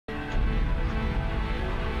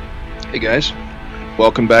Hey guys,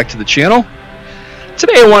 welcome back to the channel.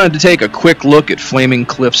 Today I wanted to take a quick look at Flaming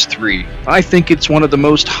Cliffs 3. I think it's one of the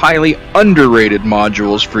most highly underrated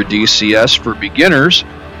modules for DCS for beginners,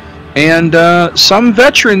 and some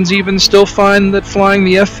veterans even still find that flying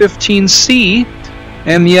the F-15C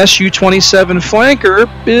and the Su-27 flanker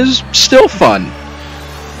is still fun.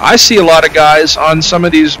 I see a lot of guys on some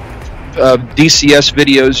of these DCS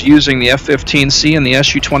videos using the F-15C and the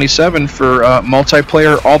Su-27 for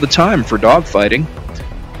multiplayer all the time for dogfighting.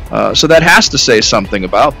 So that has to say something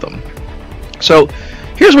about them. So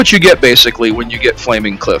here's what you get basically when you get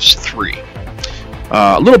Flaming Cliffs 3.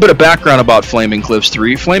 A little bit of background about Flaming Cliffs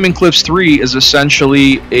 3. Flaming Cliffs 3 is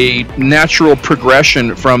essentially a natural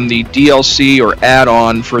progression from the DLC or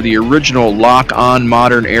add-on for the original Lock-On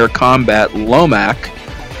Modern Air Combat LOMAC.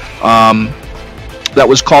 That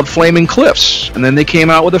was called Flaming Cliffs, and then they came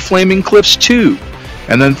out with a Flaming Cliffs 2.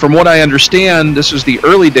 And then from what I understand, this is the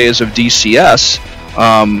early days of DCS.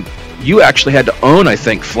 You actually had to own, I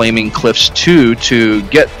think, Flaming Cliffs 2 to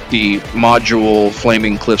get the module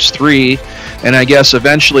Flaming Cliffs 3, and I guess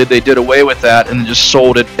eventually they did away with that and just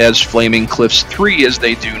sold it as Flaming Cliffs 3 as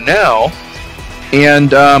they do now.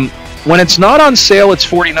 And when it's not on sale, it's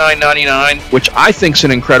 $49.99, which I think is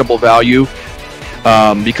an incredible value,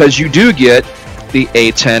 because you do get the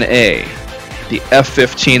A-10A, the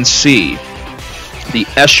F-15C, the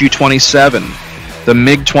Su-27, the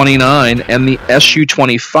MiG-29, and the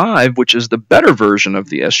Su-25, which is the better version of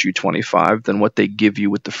the Su-25 than what they give you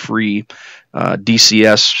with the free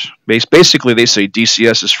DCS. Basically, they say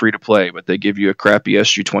DCS is free to play, but they give you a crappy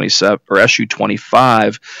Su-27 or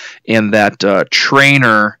Su-25 and that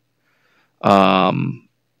trainer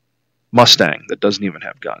Mustang that doesn't even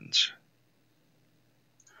have guns.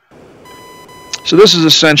 So this is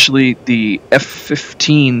essentially the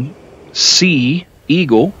F-15C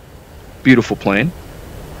Eagle, beautiful plane,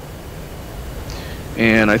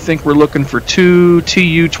 and I think we're looking for two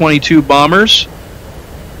Tu-22 bombers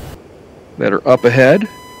that are up ahead.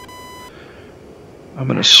 I'm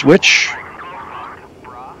going to switch.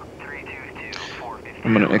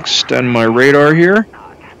 I'm going to extend my radar here,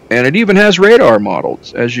 and it even has radar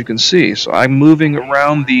modeled, as you can see. So I'm moving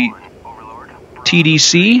around the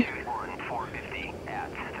TDC,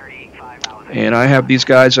 and I have these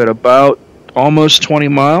guys at about almost 20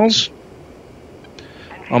 miles.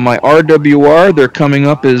 On my RWR, they're coming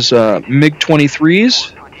up as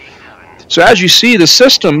MiG-23s. So as you see, the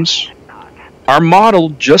systems are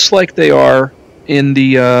modeled just like they are in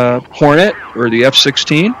the Hornet or the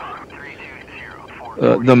F-16.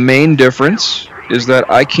 The main difference is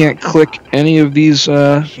that I can't click any of these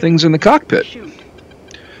things in the cockpit.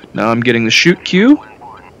 Now I'm getting the shoot cue,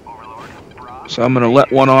 so I'm going to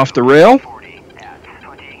let one off the rail,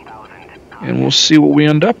 and we'll see what we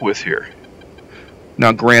end up with here.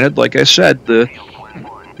 Now granted, like I said,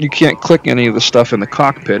 you can't click any of the stuff in the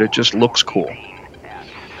cockpit, it just looks cool,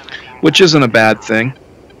 which isn't a bad thing.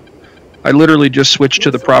 I literally just switched to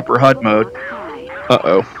the proper HUD mode.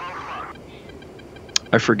 Uh-oh.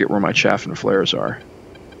 I forget where my chaff and flares are.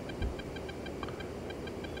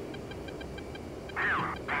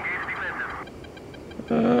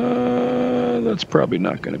 That's probably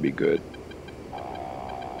not going to be good.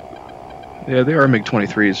 Yeah, they are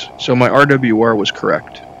MiG-23s, so my RWR was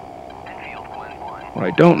correct. What I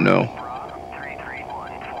don't know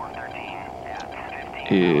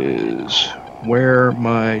is where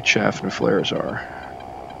my chaff and flares are.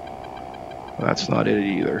 That's not it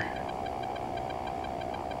either.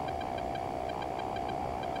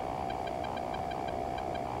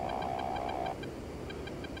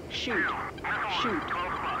 Shoot.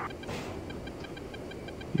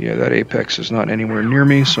 Yeah, that apex is not anywhere near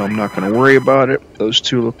me, so I'm not going to worry about it. Those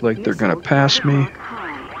two look like they're going to pass me.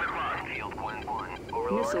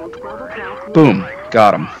 Boom,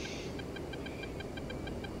 got them.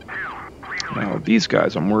 Now these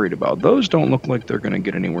guys I'm worried about. Those don't look like they're going to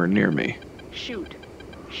get anywhere near me. Shoot.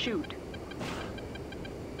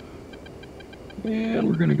 And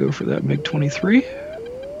we're going to go for that MiG-23.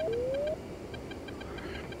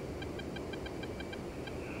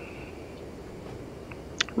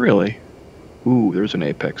 Really? Ooh, there's an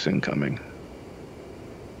apex incoming.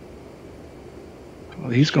 Well,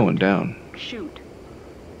 he's going down. Shoot.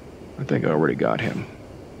 I think I already got him.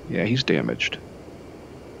 Yeah, he's damaged.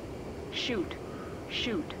 Shoot.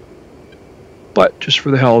 But just for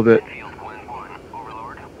the hell of it.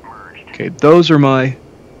 Okay, those are my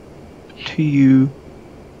TU.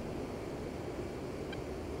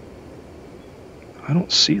 I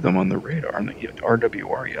don't see them on the radar,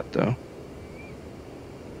 RWR yet though.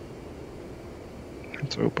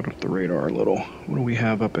 Let's open up the radar a little. What do we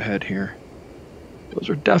have up ahead here? Those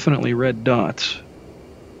are definitely red dots.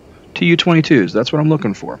 Tu-22s, that's what I'm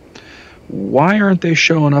looking for. Why aren't they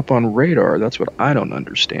showing up on radar? That's what I don't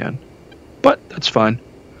understand. But that's fine.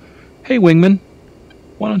 Hey, Wingman,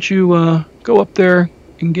 why don't you go up there,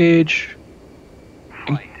 engage,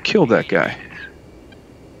 and kill that guy?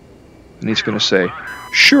 And he's going to say,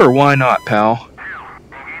 sure, why not, pal?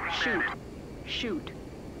 Shoot. Shoot.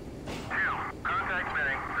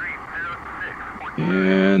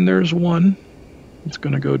 And there's one. It's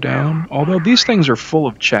going to go down. Although these things are full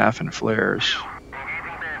of chaff and flares.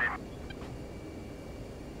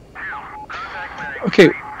 Okay,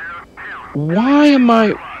 why am I...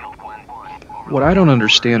 What I don't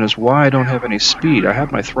understand is why I don't have any speed. I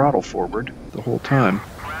have my throttle forward the whole time.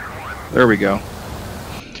 There we go.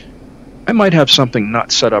 I might have something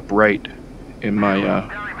not set up right in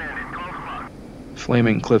my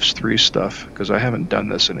Flaming Cliffs 3 stuff, because I haven't done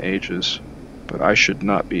this in ages. But I should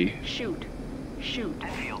not be Shoot. Shoot.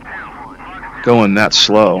 going that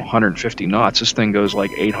slow. 150 knots. This thing goes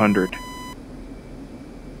like 800.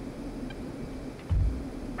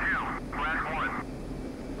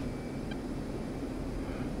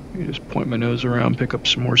 You just point my nose around, pick up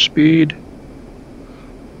some more speed.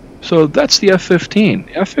 So that's the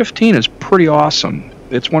F-15. F-15 is pretty awesome.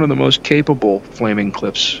 It's one of the most capable Flaming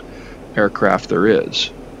Cliffs aircraft there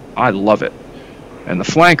is. I love it. And the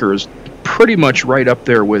Flanker is pretty much right up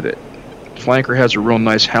there with it. Flanker has a real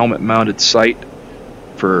nice helmet-mounted sight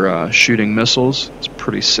for shooting missiles. It's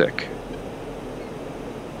pretty sick.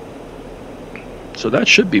 So that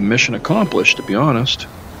should be mission accomplished, to be honest.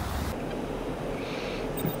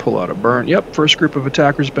 Pull out a burn. Yep, first group of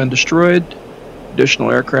attackers been destroyed.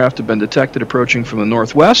 Additional aircraft have been detected approaching from the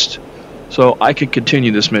northwest. So I could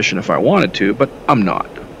continue this mission if I wanted to, but I'm not.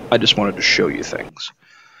 I just wanted to show you things.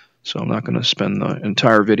 So I'm not going to spend the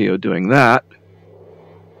entire video doing that.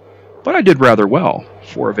 But I did rather well.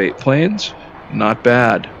 4 of 8 planes. Not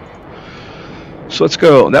bad. So let's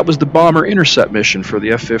go. That was the bomber intercept mission for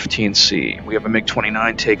the F-15C. We have a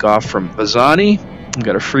MiG-29 takeoff from Vazani. We've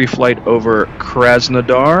got a free flight over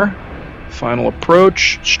Krasnodar. Final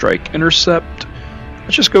approach, strike intercept.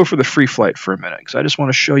 Let's just go for the free flight for a minute, because I just want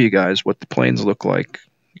to show you guys what the planes look like.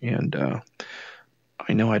 And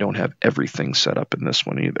I know I don't have everything set up in this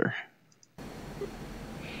one either.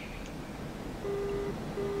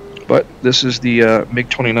 But this is the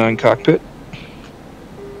MiG-29 cockpit,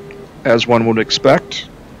 as one would expect.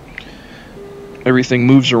 Everything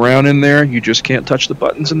moves around in there. You just can't touch the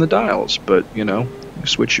buttons and the dials. But, you know, you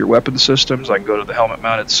switch your weapon systems. I can go to the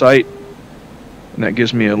helmet-mounted sight, and that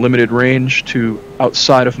gives me a limited range to,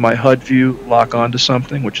 outside of my HUD view, lock onto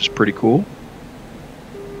something, which is pretty cool.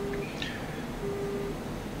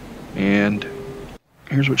 And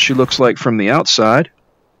here's what she looks like from the outside.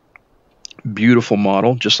 Beautiful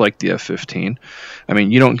model, just like the F-15. I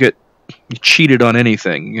mean, you don't get cheated on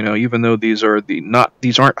anything, you know, even though these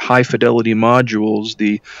aren't high fidelity modules.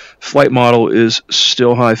 The flight model is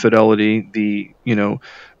still high fidelity. The, you know,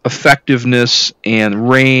 effectiveness and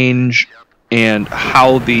range and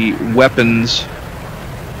how the weapons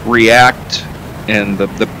react and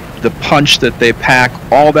the punch that they pack,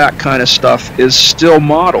 all that kind of stuff is still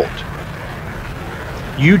modeled.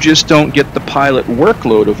 You just don't get the pilot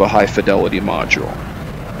workload of a high fidelity module.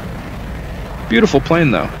 Beautiful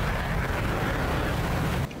plane though.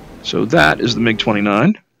 So that is the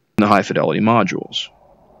MiG-29, the high fidelity modules.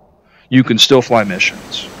 You can still fly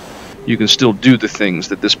missions. You can still do the things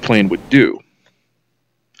that this plane would do.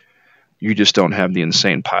 You just don't have the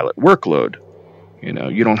insane pilot workload. You know,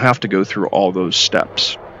 you don't have to go through all those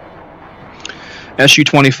steps.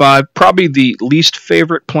 Su-25, probably the least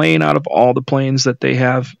favorite plane out of all the planes that they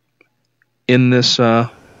have in this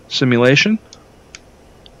simulation.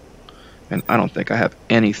 And I don't think I have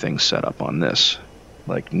anything set up on this.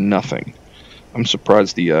 Like nothing. I'm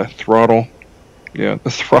surprised the throttle, yeah,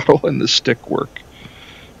 the throttle and the stick work.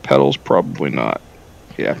 Pedals probably not.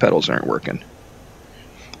 Yeah, pedals aren't working.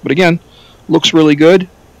 But again, looks really good.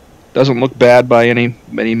 Doesn't look bad by any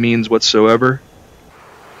means whatsoever.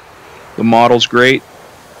 The model's great.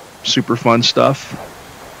 Super fun stuff.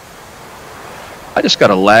 I just got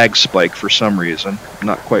a lag spike for some reason. I'm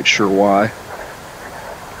not quite sure why.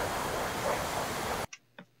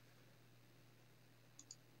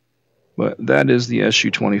 But that is the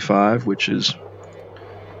Su-25, which is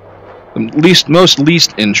the most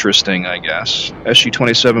least interesting, I guess.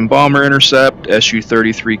 Su-27 bomber intercept,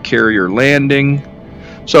 Su-33 carrier landing.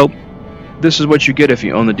 So this is what you get if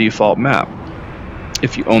you own the default map.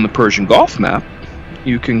 If you own the Persian Gulf map,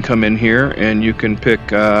 you can come in here and you can pick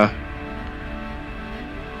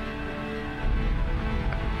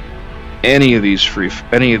any of these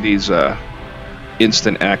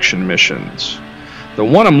instant action missions. The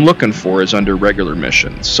one I'm looking for is under regular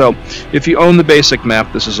missions. So if you own the basic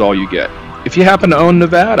map, this is all you get. If you happen to own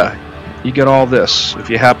Nevada, you get all this. If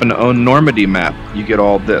you happen to own Normandy map, you get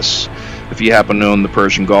all this. If you happen to own the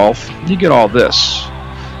Persian Gulf, you get all this.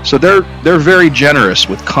 So they're very generous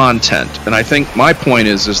with content, and I think my point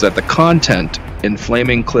is that the content in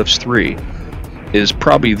Flaming Cliffs 3 is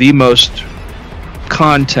probably the most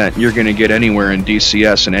content you're going to get anywhere in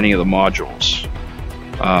DCS in any of the modules.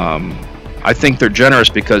 I think they're generous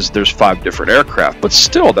because there's 5 different aircraft, but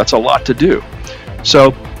still, that's a lot to do.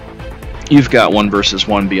 So you've got 1 versus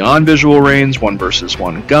 1 beyond visual range, 1 versus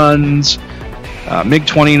 1 guns,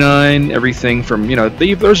 MiG-29, everything from, you know,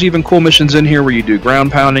 there's even cool missions in here where you do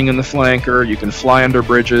ground pounding in the flanker, you can fly under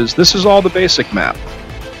bridges. This is all the basic map.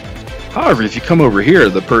 However, if you come over here to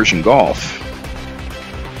the Persian Gulf,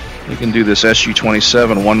 you can do this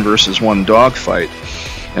Su-27 1 versus 1 dogfight.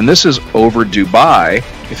 And this is over Dubai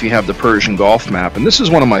if you have the Persian Gulf map. And this is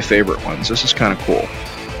one of my favorite ones. This is kind of cool.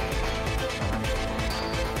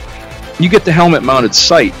 You get the helmet-mounted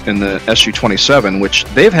sight in the Su-27, which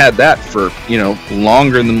they've had that for, you know,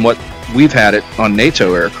 longer than what we've had it on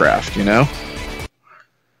NATO aircraft, you know?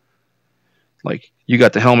 Like, you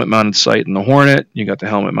got the helmet-mounted sight in the Hornet, you got the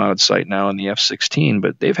helmet-mounted sight now in the F-16,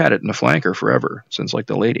 but they've had it in the flanker forever, since like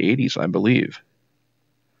the late 80s, I believe.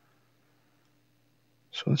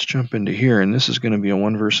 So let's jump into here, and this is going to be a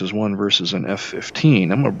 1 versus 1 versus an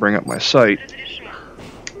F-15. I'm going to bring up my sight.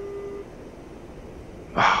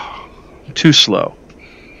 Oh, too slow.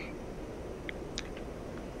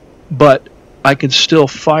 But I can still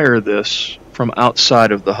fire this from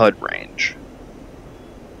outside of the HUD range.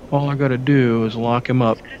 All I got to do is lock him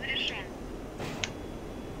up.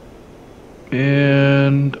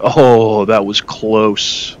 And, oh, that was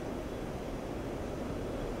close.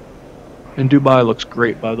 And Dubai looks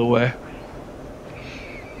great, by the way.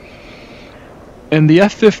 And the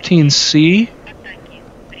F-15C...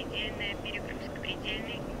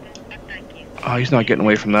 Oh, he's not getting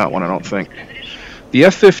away from that one, I don't think. The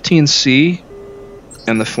F-15C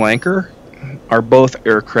and the flanker are both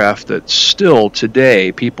aircraft that still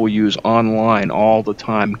today people use online all the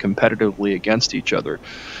time competitively against each other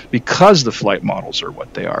because the flight models are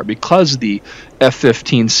what they are, because the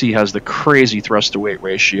F-15C has the crazy thrust-to-weight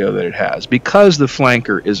ratio that it has, because the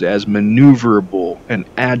flanker is as maneuverable and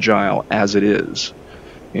agile as it is,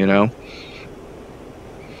 you know.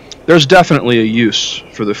 There's definitely a use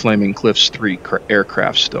for the Flaming Cliffs 3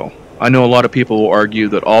 aircraft still. I know a lot of people will argue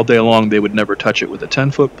that all day long they would never touch it with a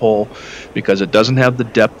 10-foot pole because it doesn't have the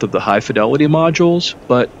depth of the high-fidelity modules,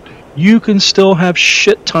 but you can still have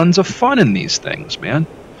shit tons of fun in these things, man.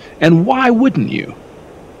 And why wouldn't you?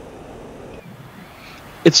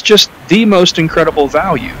 It's just the most incredible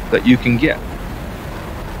value that you can get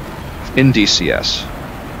in DCS.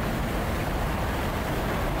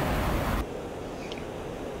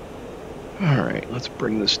 Alright, let's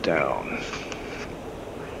bring this down.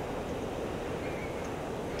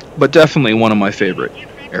 But definitely one of my favorite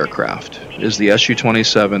aircraft is the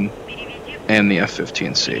Su-27 and the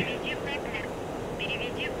F-15C.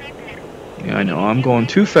 Yeah, I know, I'm going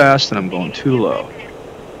too fast and I'm going too low.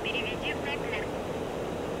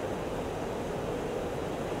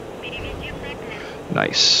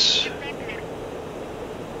 Nice.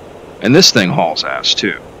 And this thing hauls ass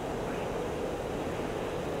too.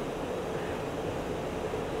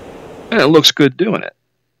 And it looks good doing it.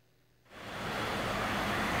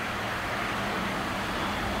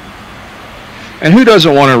 And who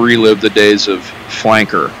doesn't want to relive the days of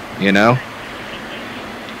flanker, you know?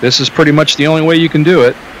 This is pretty much the only way you can do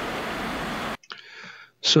it.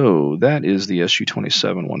 So that is the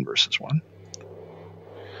Su-27 1 versus 1.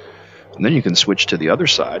 And then you can switch to the other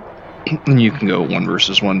side. And you can go 1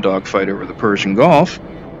 versus 1 dogfight over the Persian Gulf.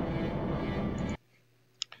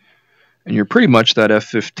 And you're pretty much that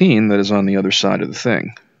F-15 that is on the other side of the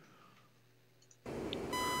thing.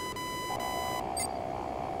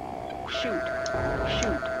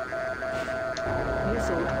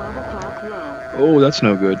 Oh, that's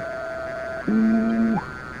no good. Ooh.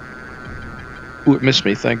 Ooh, it missed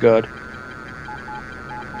me, thank God.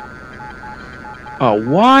 Oh,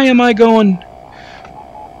 why am I going...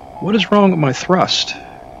 What is wrong with my thrust?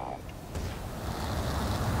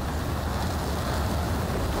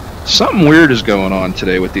 Something weird is going on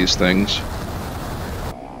today with these things.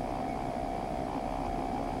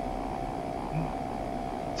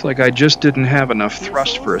 It's like I just didn't have enough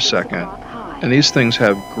thrust for a second. And these things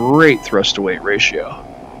have great thrust-to-weight ratio.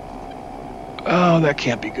 Oh, that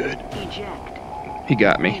can't be good. Eject. He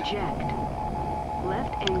got me. Eject.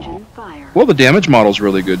 Left engine fire. Well, the damage model's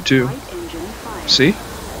really good, too. Right engine fire. See?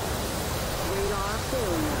 Radar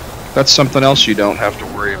That's something else you don't have to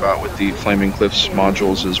worry about with the Flaming Cliffs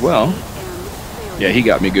modules as well. Yeah, he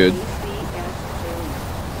got me good.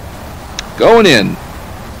 Going in.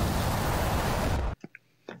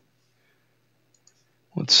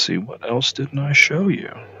 Let's see, what else didn't I show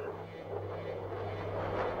you?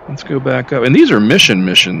 Let's go back up. And these are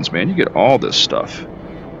missions, man. You get all this stuff.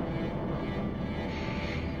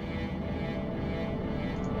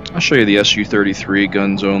 I'll show you the SU-33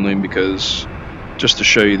 guns only because just to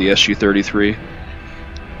show you the SU-33.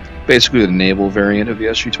 Basically the naval variant of the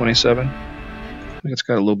SU-27. I think it's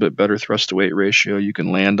got a little bit better thrust-to-weight ratio. You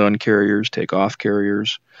can land on carriers, take off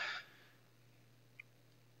carriers.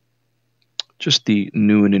 Just the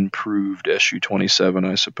new and improved SU-27,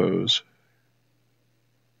 I suppose.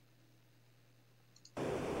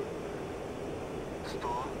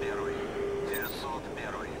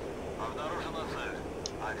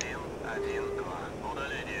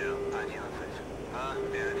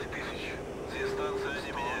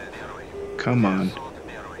 Come on.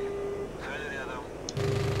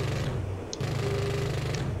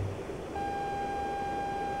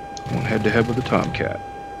 Going head to head with the Tomcat.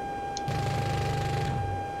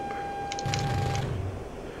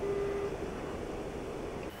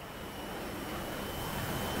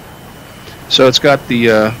 So it's got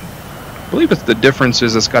the, I believe it's the difference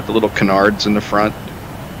is it's got the little canards in the front.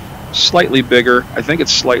 Slightly bigger. I think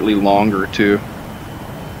it's slightly longer too.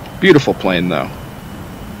 Beautiful plane though.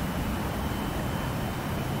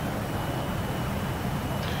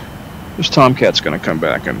 This Tomcat's going to come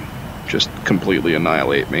back and just completely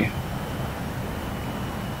annihilate me.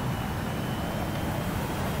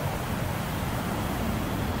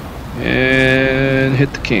 And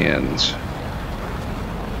hit the cans.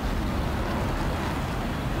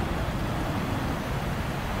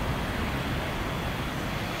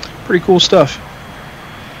 Pretty cool stuff.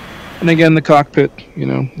 And again, the cockpit, you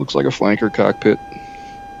know, looks like a flanker cockpit.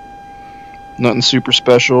 Nothing super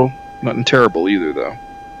special, nothing terrible either though.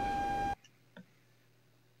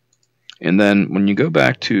 And then when you go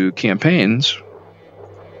back to campaigns,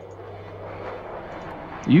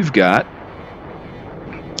 you've got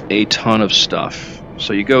a ton of stuff.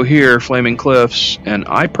 So you go here, Flaming Cliffs, and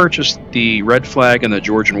I purchased the Red Flag and the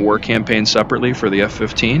Georgian War campaign separately for the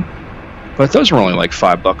F-15. But those were only like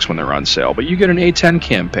 $5 when they're on sale. But you get an A-10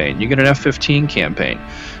 campaign, you get an F-15 campaign,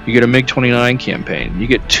 you get a MiG-29 campaign, you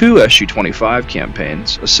get 2 SU-25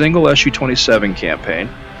 campaigns, a single SU-27 campaign,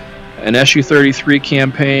 an SU-33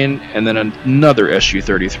 campaign, and then another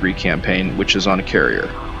SU-33 campaign, which is on a carrier.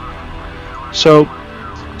 So,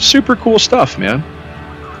 super cool stuff, man.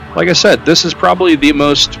 Like I said, this is probably the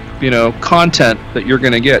most, you know, content that you're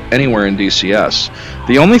going to get anywhere in DCS.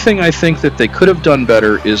 The only thing I think that they could have done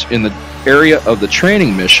better is in the area of the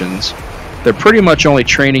training missions. They're pretty much only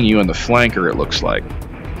training you in the flanker, it looks like.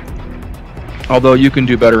 Although you can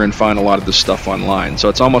do better and find a lot of this stuff online. So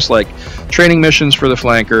it's almost like training missions for the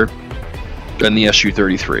flanker and the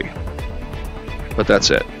SU-33. But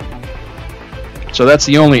that's it. So that's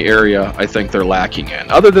the only area I think they're lacking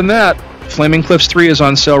in. Other than that, Flaming Cliffs 3 is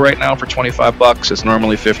on sale right now for $25. It's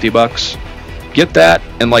normally $50. Get that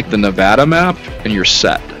and like the Nevada map and you're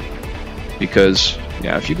set. Because,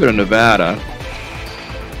 yeah, if you go to Nevada,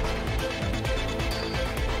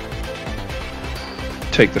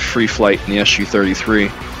 take the free flight in the SU-33.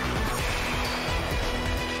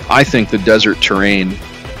 I think the desert terrain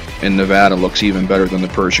in Nevada looks even better than the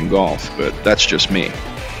Persian Gulf, but that's just me.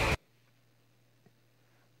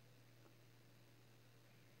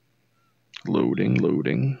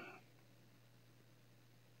 Loading.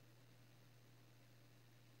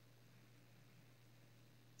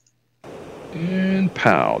 And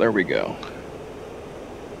pow, there we go.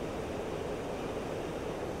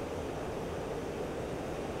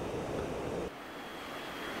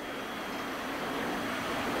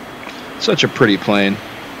 Such a pretty plane.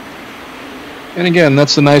 And again,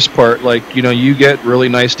 that's the nice part. Like, you know, you get really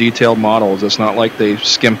nice detailed models. It's not like they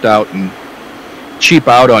skimped out and cheap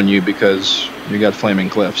out on you because you got Flaming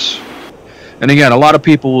Cliffs. And again, a lot of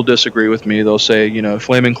people will disagree with me. They'll say, you know,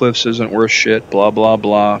 Flaming Cliffs isn't worth shit, blah, blah,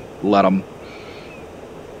 blah. Let them.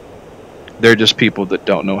 They're just people that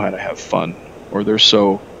don't know how to have fun. Or they're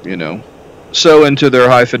so, you know, so into their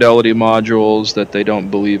high fidelity modules that they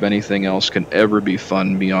don't believe anything else can ever be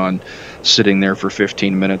fun beyond sitting there for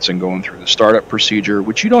 15 minutes and going through the startup procedure,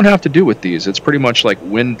 which you don't have to do with these. It's pretty much like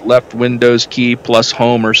left Windows key plus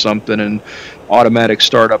home or something and automatic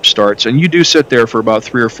startup starts. And you do sit there for about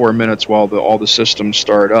 3 or 4 minutes while all the systems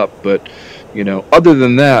start up. But, you know, other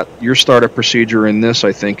than that, your startup procedure in this,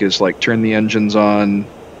 I think, is like turn the engines on,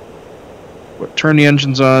 turn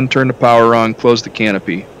the power on, close the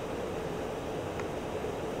canopy.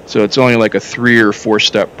 So it's only like a 3 or 4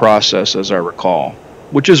 step process, as I recall,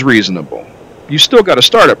 which is reasonable. You still got a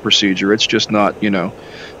startup procedure. It's just not, you know,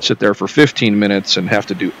 sit there for 15 minutes and have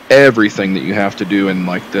to do everything that you have to do in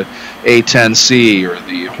like the A10C or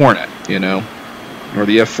the Hornet, you know, or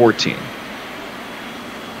the F-14.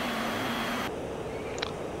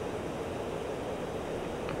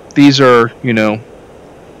 These are, you know,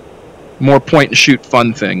 more point and shoot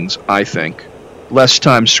fun things, I think. Less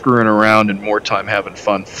time screwing around and more time having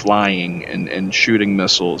fun flying and shooting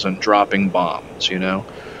missiles and dropping bombs, you know.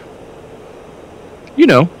 You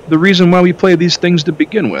know, the reason why we play these things to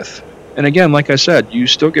begin with. And again, like I said, you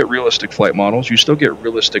still get realistic flight models, you still get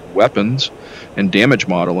realistic weapons and damage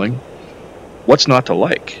modeling. What's not to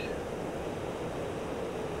like?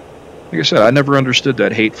 Like I said, I never understood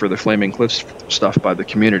that hate for the Flaming Cliffs stuff by the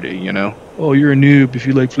community, you know? Oh, you're a noob if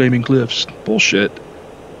you like Flaming Cliffs. Bullshit.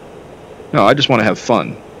 No, I just want to have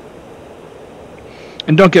fun.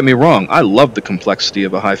 And don't get me wrong, I love the complexity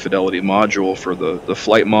of a high-fidelity module for the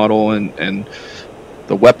flight model and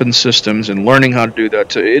the weapon systems and learning how to do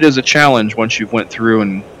that. It is a challenge once you've went through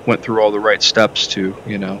all the right steps to,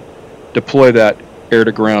 you know, deploy that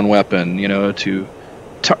air-to-ground weapon, you know, to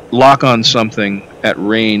lock on something at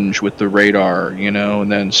range with the radar, you know,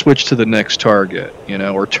 and then switch to the next target, you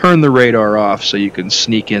know, or turn the radar off so you can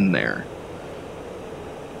sneak in there.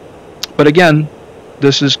 But again,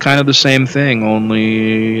 this is kind of the same thing,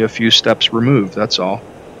 only a few steps removed, that's all.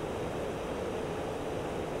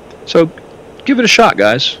 So give it a shot,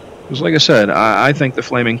 guys. Because like I said, I think the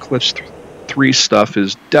Flaming Cliffs 3 stuff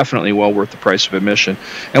is definitely well worth the price of admission.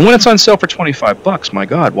 And when it's on sale for $25, my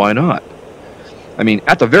God, why not? I mean,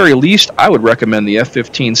 at the very least, I would recommend the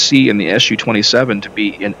F-15C and the Su-27 to be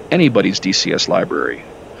in anybody's DCS library.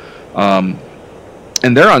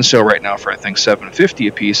 And they're on sale right now for, I think, $7.50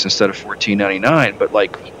 a piece instead of $14.99. But,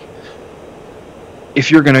 like, if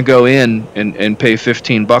you're going to go in and pay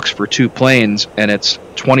 $15 for 2 planes and it's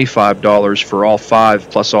 $25 for all 5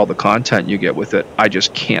 plus all the content you get with it, I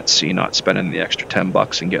just can't see not spending the extra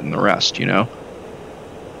 $10 and getting the rest, you know?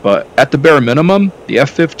 But at the bare minimum, the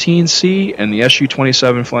F-15C and the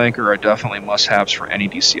Su-27 flanker are definitely must-haves for any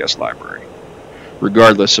DCS library,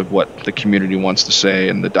 regardless of what the community wants to say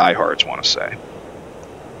and the diehards want to say.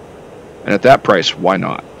 And at that price, why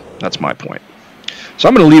not? That's my point. So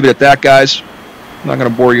I'm going to leave it at that, guys. I'm not going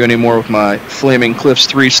to bore you anymore with my Flaming Cliffs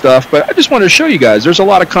 3 stuff, but I just wanted to show you guys there's a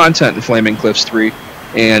lot of content in Flaming Cliffs 3,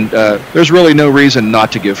 and there's really no reason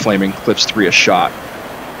not to give Flaming Cliffs 3 a shot.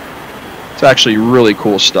 It's actually really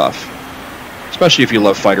cool stuff, especially if you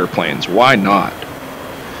love fighter planes. Why not?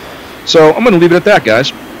 So I'm going to leave it at that,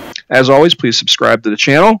 guys. As always, please subscribe to the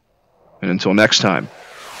channel, and until next time.